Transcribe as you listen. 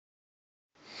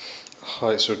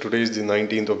Hi, so today is the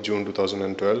 19th of June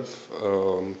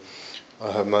 2012.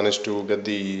 I have managed to get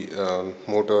the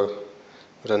motor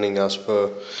running as per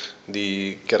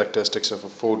the characteristics of a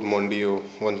Ford Mondeo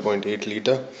 1.8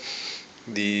 liter.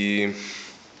 The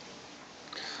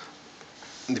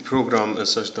the program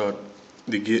is such that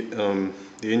the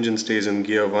engine stays in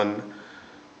gear 1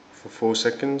 for 4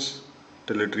 seconds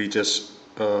till it reaches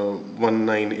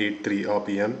 1983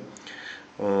 rpm.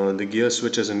 The gear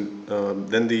switches in,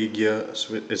 then the gear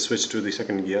is switched to the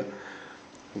second gear,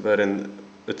 wherein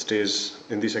it stays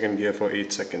in the second gear for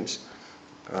 8 seconds.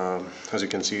 As you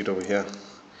can see it over here,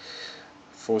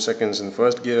 4 seconds in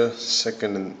first gear,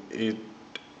 second in 8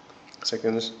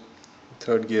 seconds,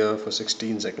 third gear for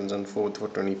 16 seconds, and fourth for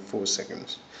 24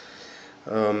 seconds.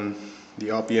 The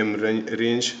RPM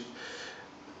range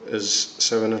is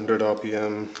 700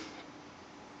 RPM.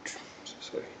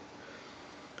 Sorry,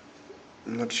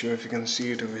 I'm not sure if you can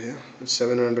see it over here. It's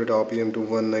 700 RPM to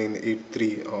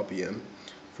 1983 RPM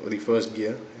for the first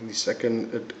gear. In the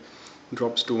second, it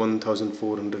drops to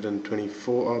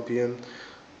 1424 RPM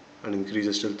and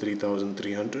increases till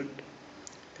 3300.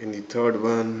 In the third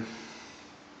one,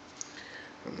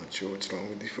 I'm not sure what's wrong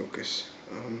with the focus.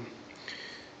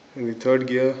 In the third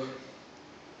gear,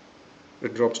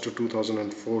 it drops to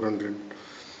 2400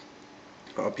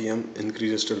 RPM,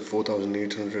 increases till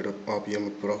 4800 RPM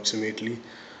approximately,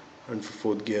 and for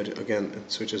fourth gear again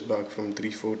it switches back from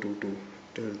 3422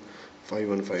 till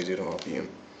 5150 RPM.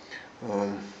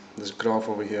 This graph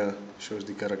over here shows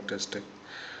the characteristic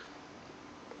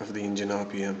of the engine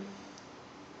RPM.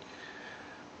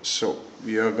 So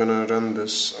we are gonna run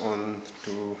this on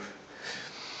to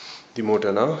the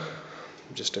motor now.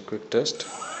 Just a quick test.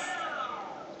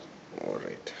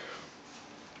 Alright.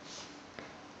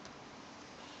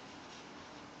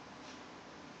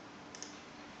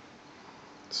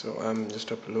 So I'm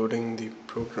just uploading the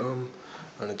program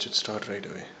and it should start right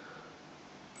away.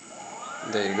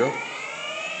 There you go.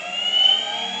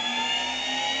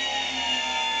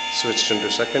 Switched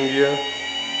into second gear.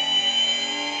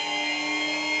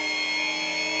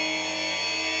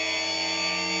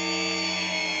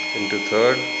 Into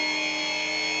third.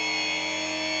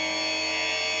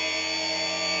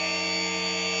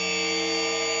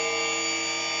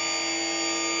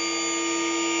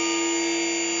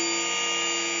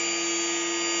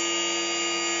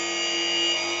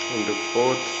 Into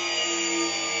fourth.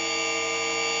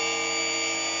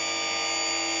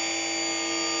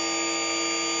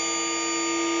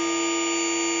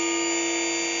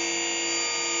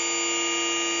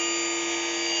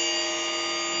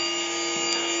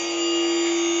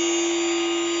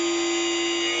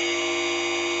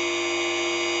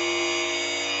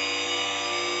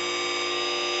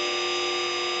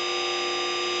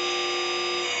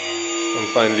 And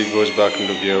finally goes back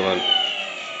into gear 1.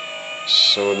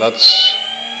 So that's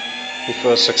the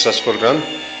first successful run.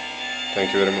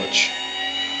 Thank you very much.